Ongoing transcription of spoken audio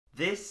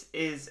This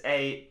is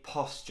a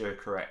posture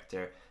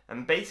corrector,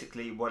 and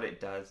basically what it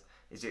does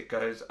is it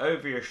goes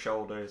over your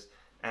shoulders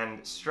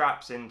and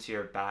straps into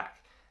your back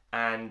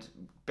and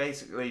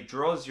basically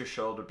draws your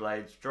shoulder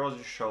blades, draws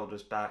your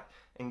shoulders back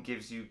and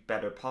gives you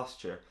better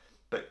posture.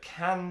 But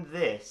can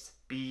this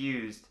be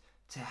used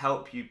to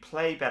help you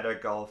play better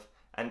golf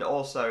and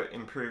also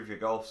improve your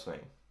golf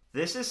swing?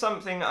 This is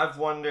something I've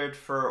wondered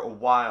for a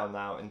while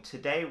now, and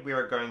today we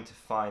are going to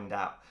find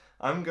out.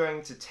 I'm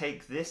going to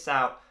take this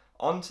out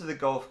onto the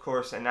golf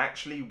course and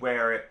actually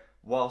wear it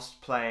whilst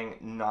playing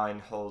 9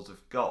 holes of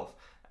golf.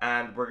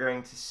 And we're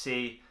going to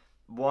see,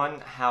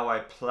 1, how I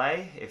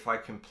play, if I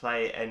can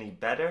play any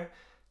better.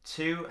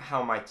 2,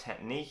 how my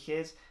technique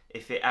is,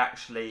 if it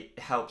actually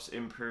helps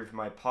improve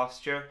my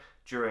posture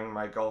during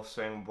my golf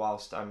swing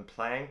whilst I'm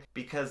playing.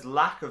 Because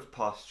lack of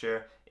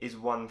posture is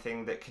one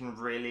thing that can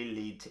really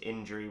lead to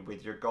injury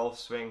with your golf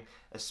swing,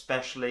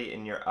 especially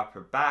in your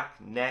upper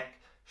back, neck,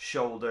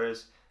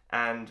 shoulders,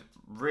 and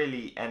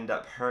really end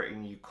up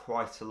hurting you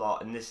quite a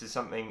lot. And this is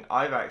something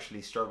I've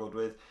actually struggled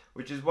with,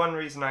 which is one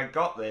reason I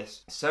got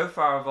this. So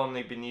far I've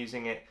only been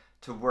using it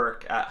to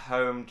work at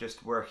home,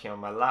 just working on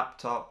my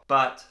laptop,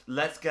 but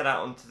let's get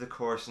out onto the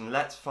course and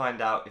let's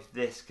find out if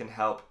this can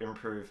help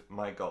improve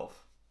my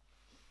golf.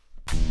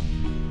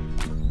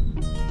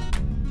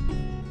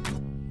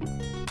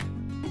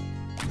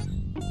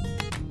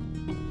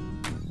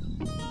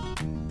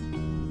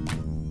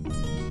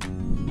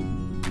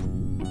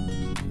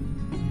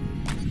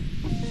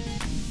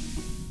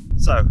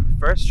 So,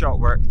 first shot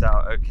worked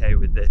out okay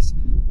with this.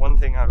 One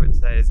thing I would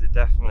say is it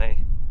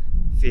definitely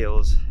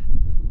feels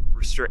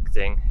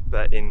restricting,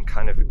 but in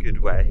kind of a good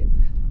way.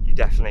 You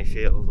definitely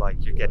feel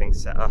like you're getting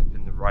set up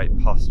in the right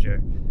posture,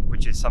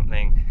 which is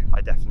something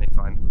I definitely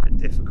find quite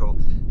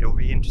difficult. It'll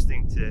be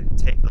interesting to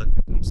take a look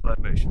at some slow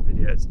motion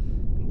videos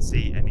and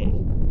see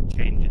any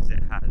changes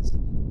it has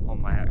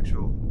on my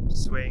actual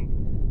swing,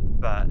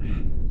 but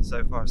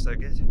so far so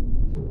good.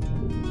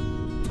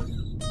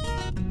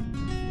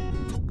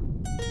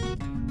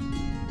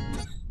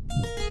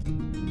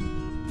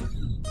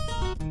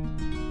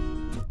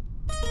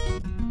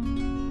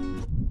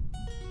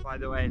 By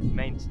the way, it's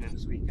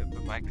maintenance week up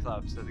at my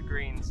club, so the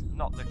green's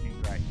not looking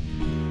great.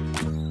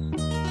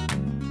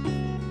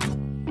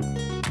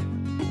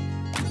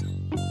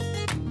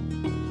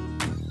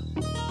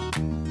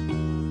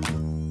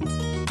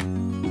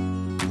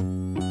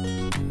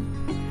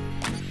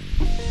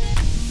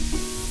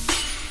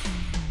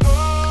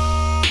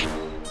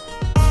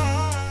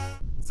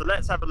 So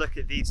let's have a look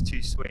at these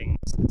 2 swings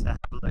to have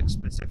a look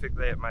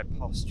specifically at my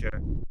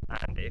posture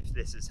and if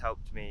this has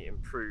helped me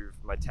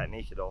improve my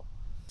technique at all.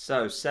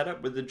 So, set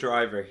up with the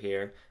driver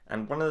here,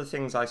 and one of the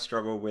things I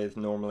struggle with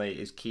normally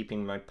is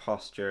keeping my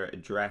posture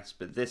addressed,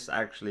 but this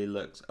actually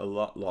looks a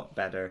lot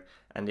better,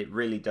 and it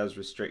really does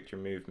restrict your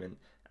movement.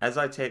 As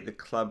I take the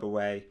club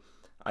away,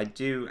 I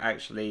do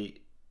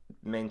actually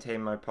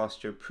maintain my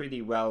posture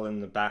pretty well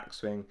in the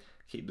backswing,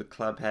 keep the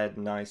club head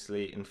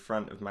nicely in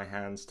front of my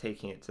hands,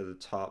 taking it to the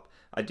top.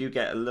 I do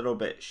get a little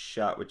bit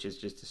shut, which is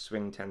just a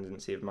swing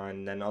tendency of mine,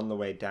 and then on the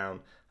way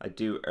down, I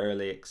do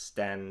early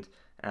extend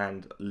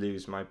and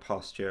lose my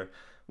posture,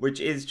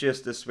 which is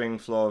just a swing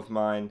flaw of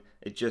mine.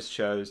 It just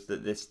shows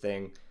that this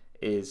thing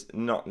is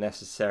not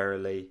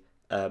necessarily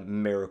a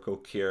miracle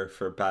cure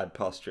for bad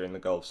posture in the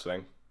golf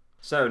swing.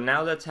 So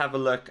now let's have a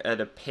look at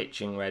a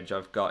pitching wedge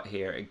I've got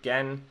here.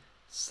 Again,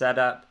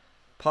 setup,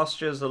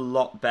 posture's a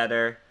lot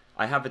better.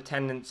 I have a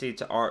tendency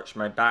to arch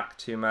my back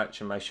too much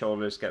and my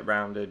shoulders get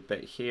rounded,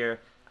 but here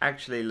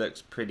actually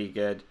looks pretty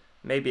good.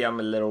 Maybe I'm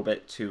a little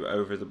bit too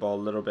over the ball,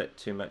 a little bit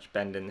too much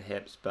bend in the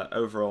hips, but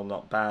overall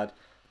not bad.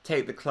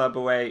 Take the club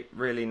away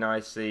really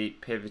nicely,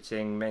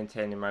 pivoting,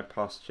 maintaining my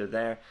posture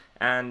there.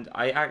 And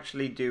I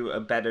actually do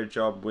a better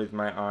job with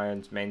my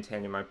irons,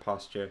 maintaining my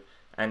posture.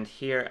 And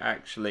here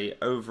actually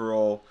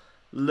overall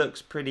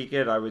looks pretty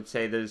good. I would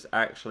say there's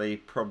actually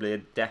probably a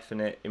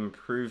definite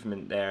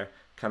improvement there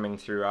coming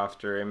through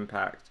after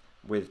impact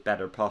with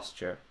better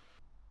posture.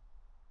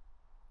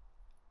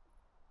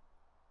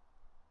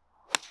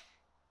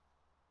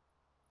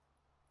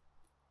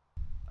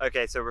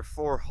 Okay, so we're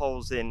 4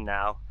 holes in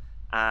now,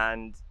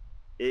 and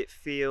it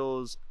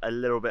feels a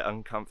little bit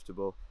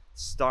uncomfortable.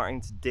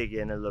 Starting to dig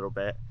in a little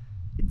bit.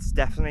 It's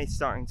definitely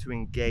starting to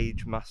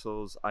engage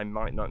muscles I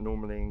might not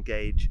normally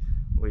engage,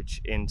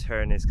 which in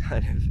turn is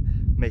kind of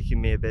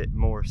making me a bit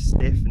more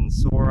stiff and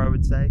sore, I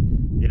would say.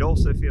 It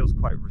also feels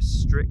quite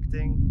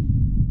restricting,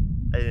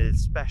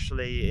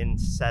 especially in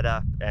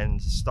setup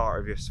and start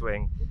of your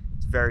swing.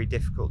 It's very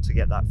difficult to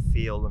get that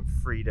feel and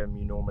freedom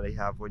you normally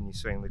have when you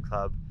swing the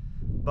club.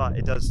 But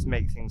it does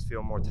make things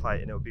feel more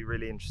tight, and it'll be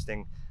really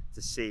interesting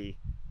to see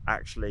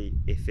actually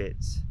if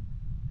it's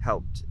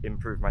helped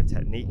improve my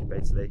technique.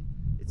 Basically,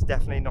 it's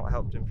definitely not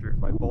helped improve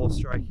my ball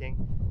striking,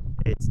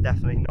 it's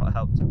definitely not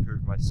helped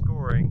improve my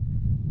scoring.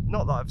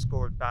 Not that I've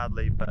scored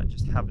badly, but I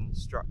just haven't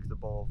struck the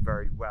ball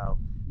very well.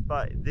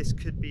 But this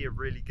could be a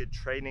really good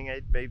training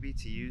aid maybe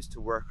to use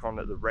to work on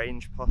at the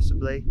range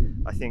possibly.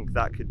 I think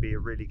that could be a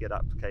really good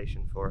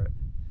application for it.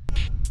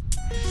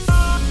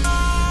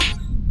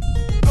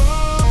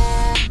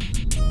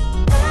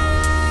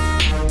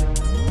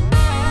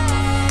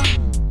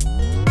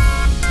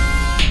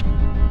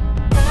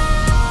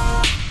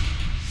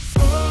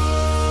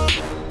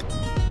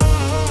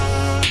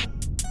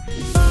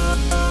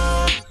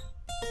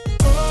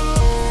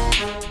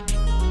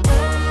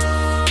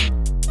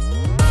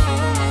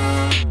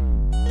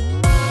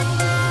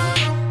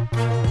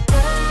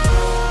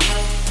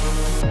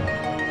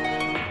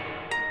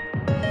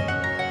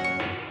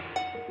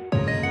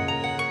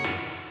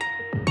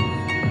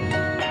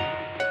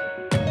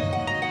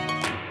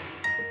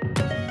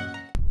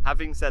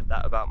 Having said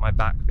that about my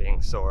back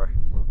being sore,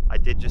 I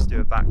did just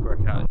do a back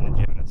workout in the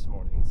gym this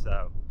morning,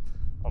 so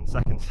on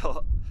second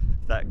thought,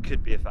 that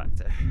could be a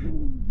factor.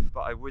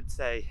 But I would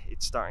say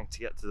it's starting to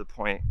get to the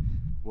point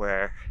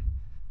where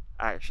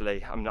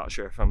actually I'm not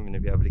sure if I'm going to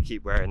be able to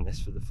keep wearing this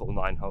for the full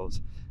 9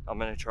 holes. I'm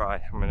going to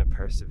try, I'm going to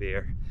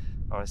persevere.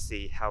 I want to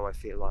see how I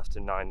feel after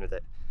 9 with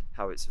it,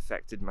 how it's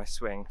affected my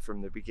swing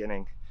from the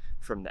beginning,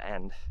 from the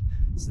end.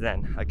 So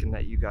then I can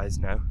let you guys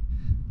know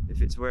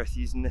if it's worth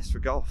using this for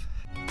golf.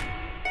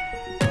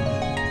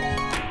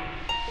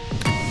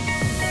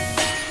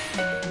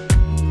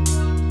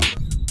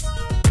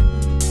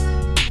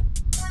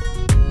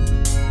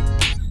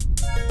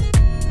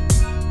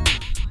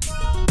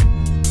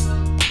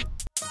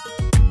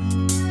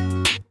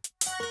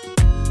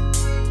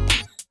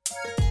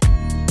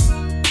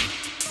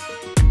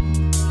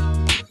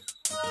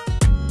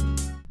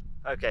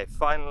 Okay,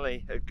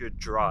 finally a good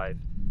drive.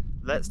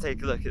 Let's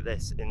take a look at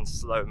this in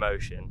slow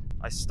motion.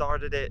 I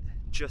started it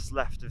just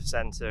left of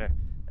center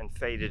and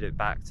faded it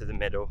back to the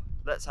middle.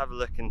 Let's have a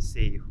look and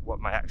see what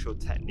my actual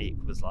technique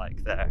was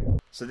like there.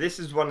 So this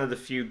is one of the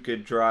few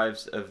good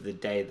drives of the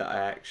day that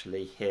I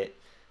actually hit.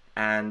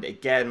 And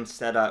again,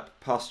 setup,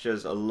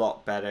 posture's a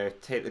lot better.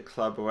 Take the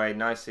club away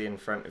nicely in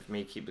front of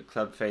me, keep the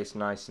club face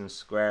nice and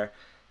square.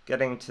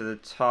 Getting to the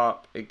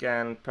top,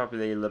 again,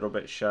 probably a little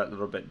bit shut, a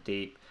little bit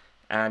deep.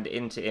 And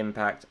into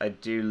impact, I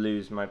do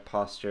lose my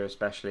posture,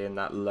 especially in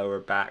that lower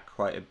back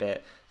quite a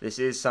bit. This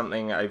is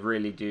something I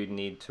really do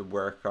need to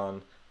work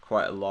on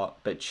quite a lot,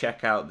 but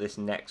check out this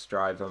next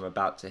drive I'm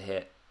about to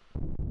hit.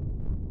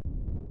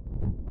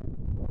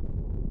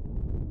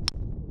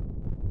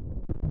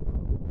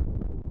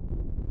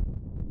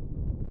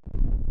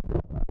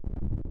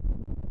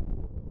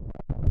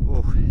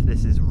 Oh,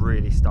 this is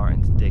really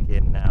starting to dig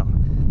in now.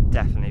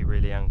 Definitely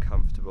really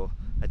uncomfortable.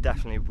 I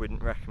definitely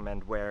wouldn't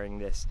recommend wearing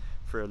this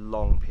for a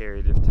long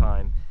period of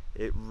time.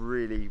 It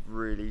really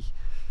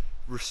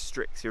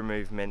restricts your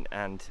movement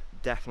and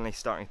definitely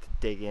starting to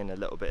dig in a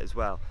little bit as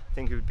well. I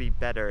think it would be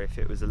better if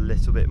it was a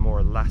little bit more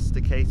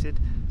elasticated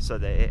so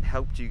that it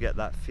helped you get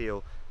that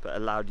feel but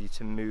allowed you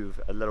to move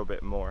a little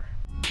bit more.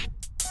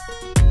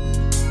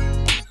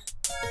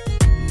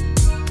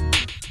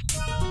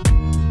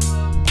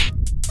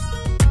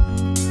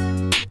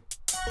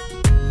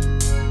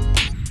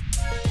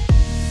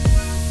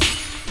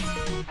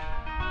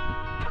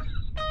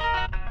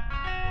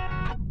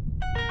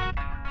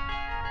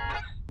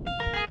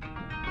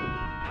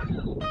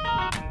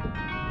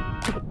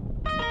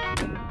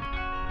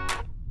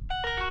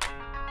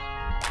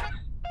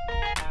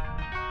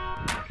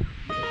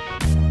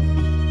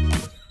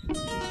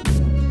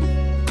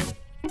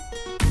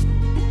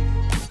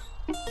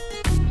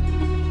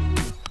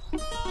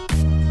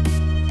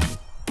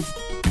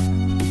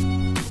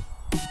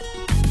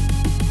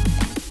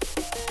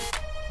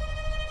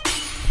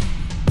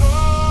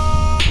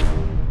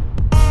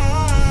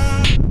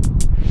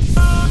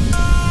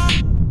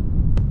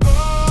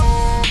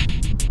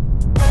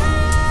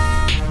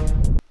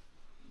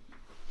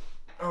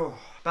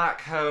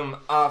 Back home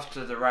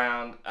after the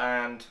round,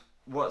 and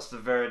what's the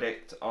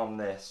verdict on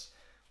this?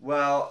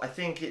 Well, I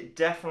think it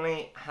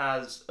definitely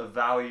has a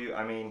value.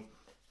 I mean,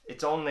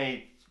 it's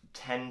only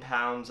 £10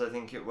 I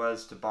think it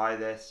was to buy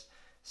this,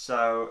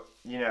 so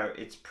you know,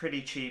 it's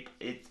pretty cheap.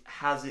 It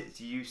has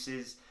its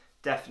uses,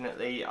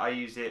 definitely. I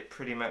use it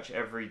pretty much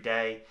every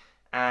day,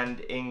 and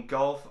in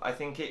golf I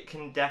think it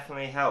can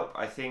definitely help.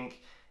 I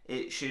think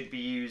it should be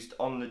used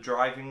on the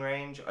driving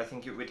range. I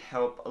think it would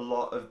help a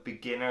lot of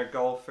beginner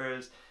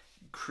golfers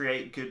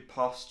create good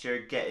posture,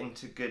 get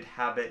into good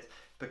habits,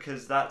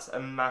 because that's a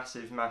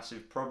massive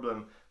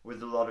problem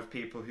with a lot of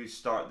people who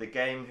start the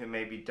game who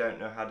maybe don't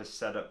know how to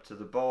set up to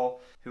the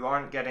ball, who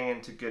aren't getting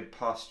into good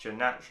posture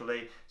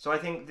naturally. So I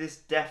think this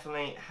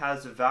definitely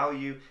has a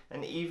value,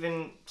 and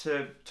even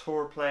to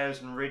tour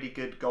players and really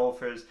good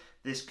golfers,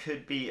 this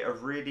could be a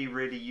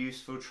really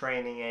useful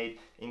training aid,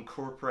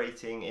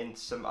 incorporating into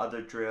some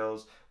other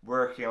drills,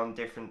 working on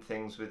different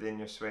things within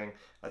your swing.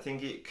 I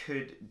think it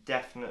could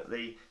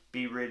definitely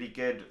be really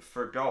good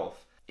for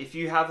golf. If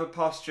you have a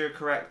posture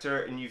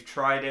corrector and you've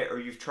tried it, or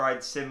you've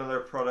tried similar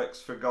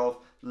products for golf,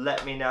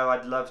 let me know.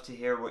 I'd love to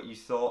hear what you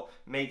thought.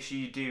 Make sure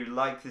you do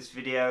like this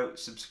video,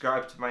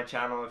 subscribe to my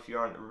channel if you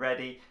aren't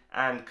already,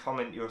 and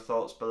comment your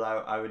thoughts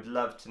below. I would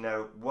love to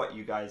know what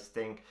you guys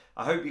think.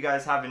 I hope you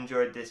guys have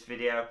enjoyed this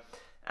video,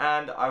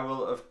 and I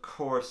will of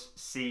course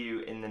see you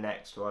in the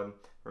next one.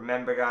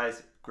 Remember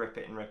guys, grip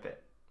it and rip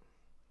it.